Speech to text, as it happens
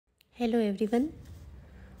Hello everyone.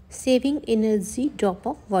 Saving energy drop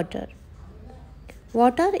of water.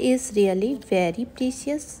 Water is really very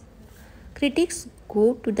precious. Critics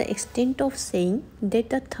go to the extent of saying that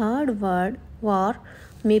the third world war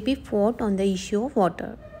may be fought on the issue of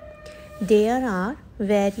water. There are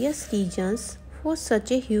various reasons for such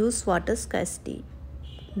a huge water scarcity.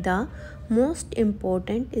 The most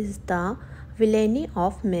important is the villainy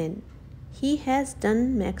of man. He has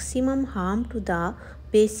done maximum harm to the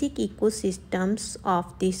basic ecosystems of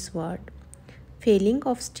this world. Felling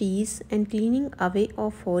of trees and cleaning away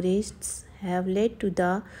of forests have led to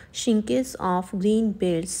the shrinkage of green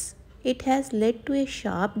belts. It has led to a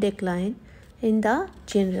sharp decline in the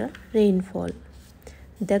general rainfall.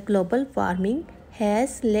 The global warming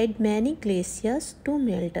has led many glaciers to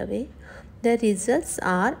melt away. The results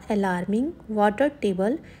are alarming. Water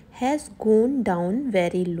table has gone down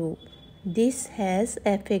very low. This has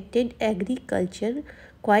affected agriculture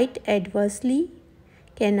quite adversely.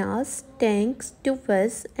 Canals, tanks,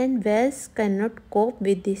 tubes and wells cannot cope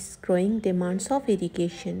with these growing demands of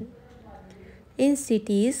irrigation. In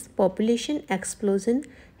cities, population explosion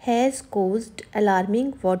has caused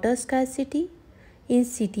alarming water scarcity. In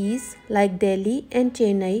cities like Delhi and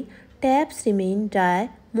Chennai, taps remain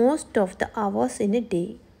dry most of the hours in a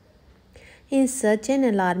day. In such an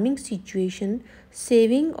alarming situation,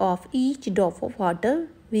 saving of each drop of water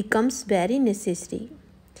becomes very necessary.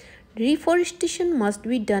 Reforestation must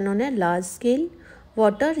be done on a large scale.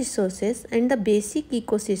 Water resources and the basic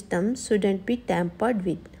ecosystem shouldn't be tampered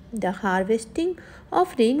with. The harvesting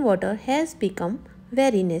of rainwater has become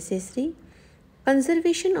very necessary.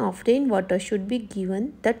 Conservation of rainwater should be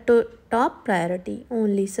given the top priority.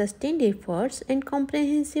 Only sustained efforts and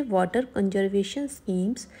comprehensive water conservation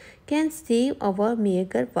schemes can save our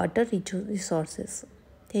meager water resources.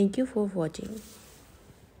 Thank you for watching.